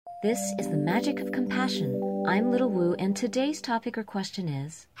This is the Magic of Compassion. I'm Little Wu, and today's topic or question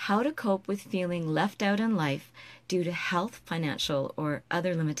is how to cope with feeling left out in life due to health, financial, or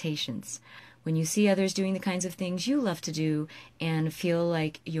other limitations. When you see others doing the kinds of things you love to do and feel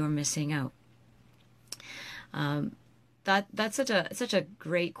like you're missing out. That's such a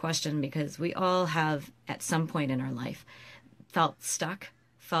great question, because we all have at some point in our life felt stuck,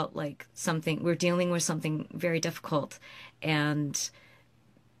 felt like we're dealing with something very difficult, and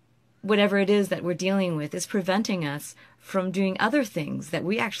whatever it is that we're dealing with is preventing us from doing other things that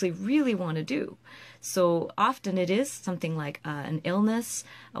we actually really want to do. So often it is something like an illness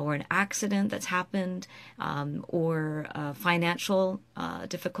or an accident that's happened, or financial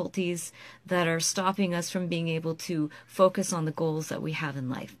difficulties that are stopping us from being able to focus on the goals that we have in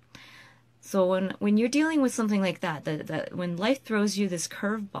life. So when you're dealing with something like that when life throws you this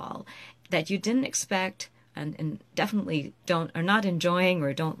curveball that you didn't expect, and definitely are not enjoying,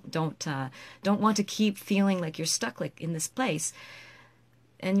 or don't want to keep feeling like you're stuck like in this place,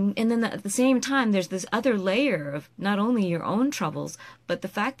 and then at the same time there's this other layer of not only your own troubles, but the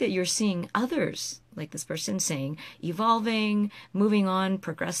fact that you're seeing others, like this person saying, evolving, moving on,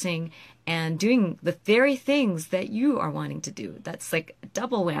 progressing, and doing the very things that you are wanting to do. That's like a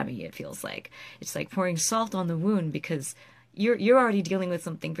double whammy. It feels like it's like pouring salt on the wound, because you're already dealing with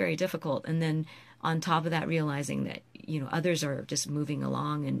something very difficult, and then on top of that, realizing that, others are just moving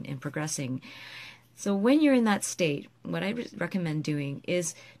along and progressing. So when you're in that state, what I recommend doing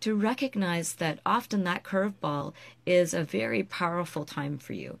is to recognize that often that curveball is a very powerful time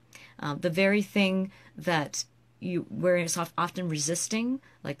for you. The very thing that where it's often resisting,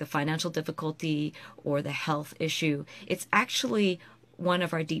 like the financial difficulty or the health issue, it's actually one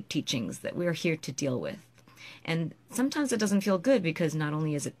of our deep teachings that we're here to deal with. And sometimes it doesn't feel good, because not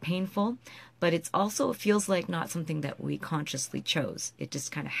only is it painful, but it feels like not something that we consciously chose. It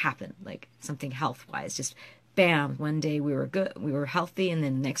just kind of happened, like something health-wise, just bam, one day we were good, we were healthy, and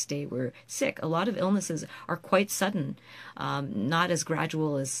then the next day we're sick. A lot of illnesses are quite sudden, not as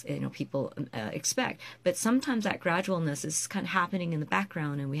gradual as people expect. But sometimes that gradualness is kind of happening in the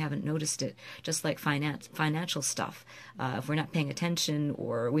background, and we haven't noticed it. Just like financial stuff, if we're not paying attention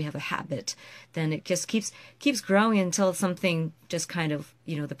or we have a habit, then it just keeps growing until something just kind of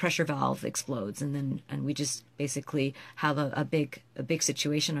the pressure valve explodes, and we just basically have a big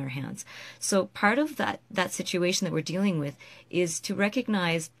situation on our hands. So part of that situation that we're dealing with is to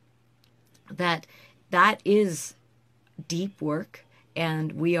recognize that is deep work,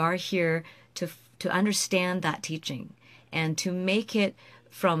 and we are here to understand that teaching and to make it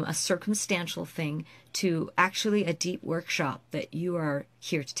from a circumstantial thing to actually a deep workshop that you are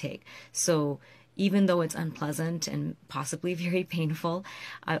here to take. So even though it's unpleasant and possibly very painful,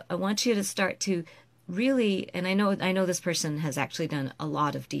 I want you to start to really, and I know this person has actually done a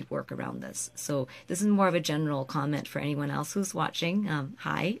lot of deep work around this. So this is more of a general comment for anyone else who's watching.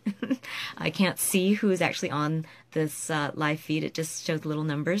 Hi. I can't see who's actually on this live feed. It just shows little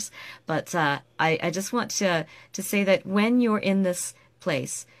numbers. But I just want to say that when you're in this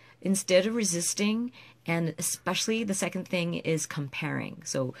place, instead of resisting, and especially the second thing is comparing.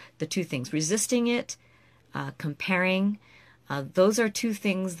 So the two things, resisting it, comparing, those are two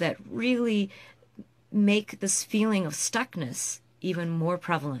things that really make this feeling of stuckness even more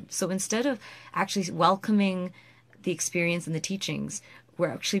prevalent. So instead of actually welcoming the experience and the teachings, we're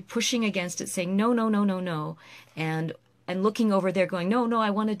actually pushing against it, saying, no, no, no, no, no. And looking over there going, no, I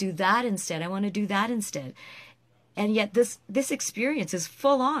want to do that instead. I want to do that instead. And yet this experience is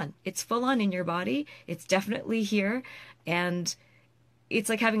full on. It's full on in your body. It's definitely here. And it's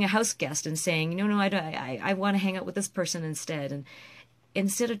like having a house guest and saying, no, I want to hang out with this person instead. And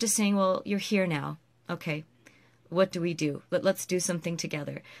instead of just saying, well, you're here now. Okay, what do we do? Let's do something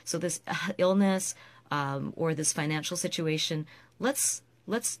together. So this illness or this financial situation, let's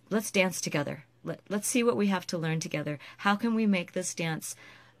dance together. Let's see what we have to learn together. How can we make this dance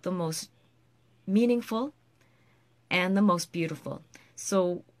the most meaningful and the most beautiful?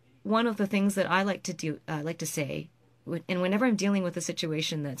 So one of the things that I like to say, and whenever I'm dealing with a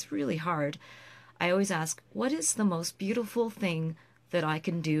situation that's really hard, I always ask, what is the most beautiful thing that I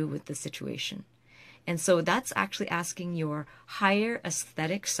can do with this situation? And so that's actually asking your higher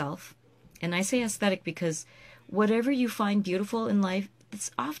aesthetic self. And I say aesthetic because whatever you find beautiful in life, it's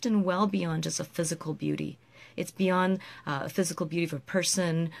often well beyond just a physical beauty. It's beyond physical beauty of a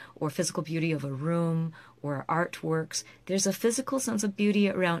person or physical beauty of a room or artworks. There's a physical sense of beauty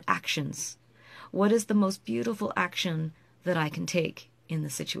around actions. What is the most beautiful action that I can take in the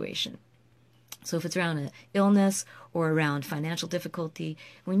situation? So if it's around an illness or around financial difficulty,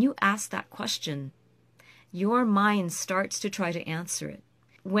 when you ask that question, your mind starts to try to answer it.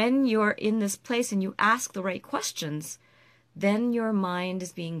 when you're in this place and you ask the right questions, then your mind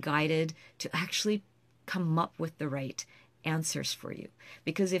is being guided to actually come up with the right answers for you.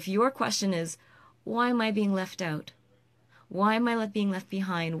 Because if your question is, why am I being left out? Why am I being left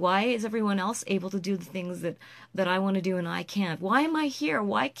behind? Why is everyone else able to do the things that I want to do and I can't? Why am I here?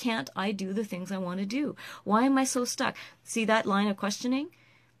 Why can't I do the things I want to do? Why am I so stuck? See that line of questioning?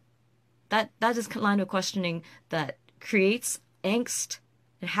 That is a line of questioning that creates angst.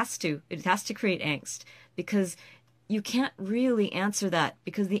 It has to create angst, because you can't really answer that,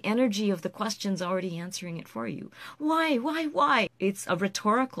 because the energy of the question's already answering it for you. Why? It's a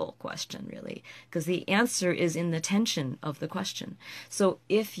rhetorical question, really, because the answer is in the tension of the question. So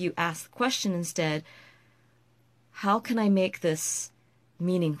if you ask the question instead, how can I make this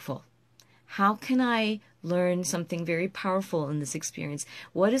meaningful? How can I learn something very powerful in this experience?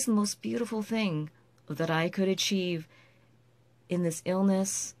 What is the most beautiful thing that I could achieve in this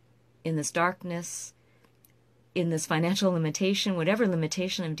illness, in this darkness, in this financial limitation, whatever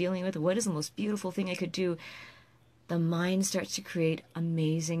limitation I'm dealing with? What is the most beautiful thing I could do? The mind starts to create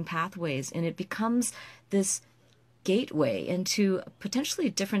amazing pathways, and it becomes this gateway into potentially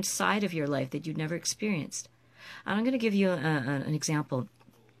a different side of your life that you'd never experienced. And I'm going to give you an example.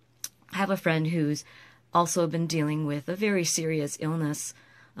 I have a friend who's also been dealing with a very serious illness,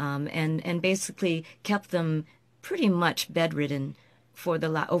 and basically kept them pretty much bedridden for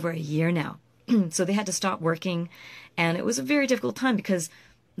over a year now. So they had to stop working, and it was a very difficult time because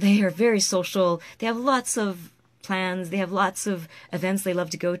they are very social. They have lots of plans. They have lots of events they love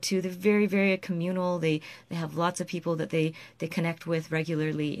to go to. They're very, very communal. They have lots of people that they connect with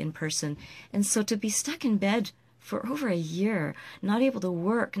regularly in person. And so to be stuck in bed for over a year, not able to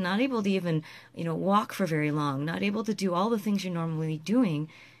work, not able to even, walk for very long, not able to do all the things you're normally doing,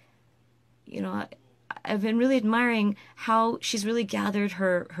 I've been really admiring how she's really gathered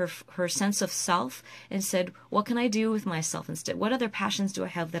her sense of self and said, what can I do with myself instead? What other passions do I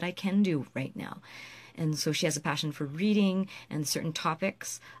have that I can do right now? And so she has a passion for reading and certain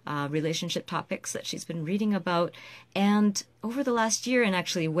topics, relationship topics that she's been reading about. And over the last year, and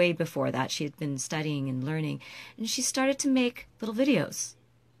actually way before that, she had been studying and learning. And she started to make little videos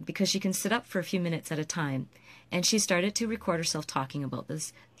because she can sit up for a few minutes at a time. And she started to record herself talking about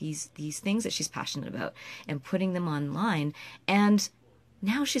these things that she's passionate about and putting them online. And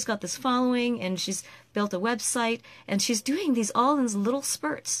now she's got this following, and she's built a website, and she's doing these all in these little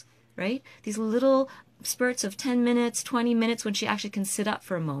spurts, right? These little spurts of 10 minutes, 20 minutes when she actually can sit up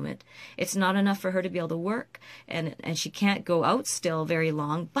for a moment. It's not enough for her to be able to work, and she can't go out still very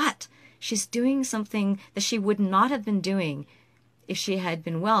long, but she's doing something that she would not have been doing if she had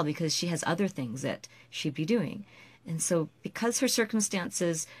been well, because she has other things that she'd be doing. And so because her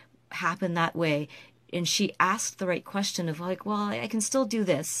circumstances happen that way, and she asked the right question of like, well, I can still do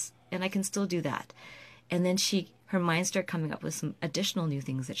this and I can still do that. And then her mind started coming up with some additional new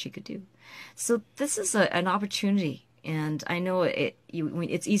things that she could do. So this is an opportunity. And I know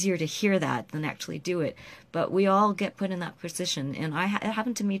it's easier to hear that than actually do it, but we all get put in that position. And it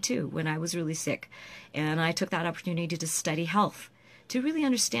happened to me too when I was really sick. And I took that opportunity to study health, to really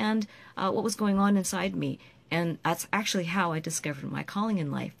understand what was going on inside me. And that's actually how I discovered my calling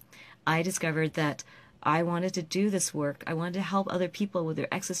in life. I discovered that I wanted to do this work. I wanted to help other people with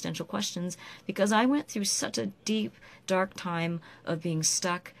their existential questions, because I went through such a deep, dark time of being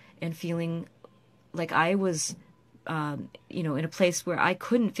stuck and feeling like I was in a place where I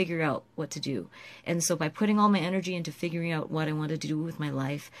couldn't figure out what to do. And so by putting all my energy into figuring out what I wanted to do with my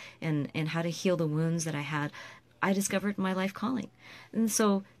life and how to heal the wounds that I had, I discovered my life calling. And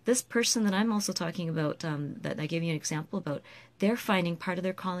so this person that I'm also talking about, that I gave you an example about, they're finding part of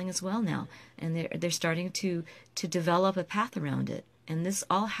their calling as well now. And they're starting to develop a path around it. And this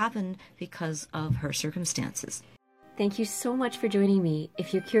all happened because of her circumstances. Thank you so much for joining me.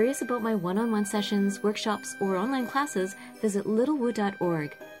 If you're curious about my one-on-one sessions, workshops, or online classes, visit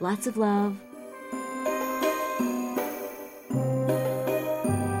littlewoo.org. Lots of love.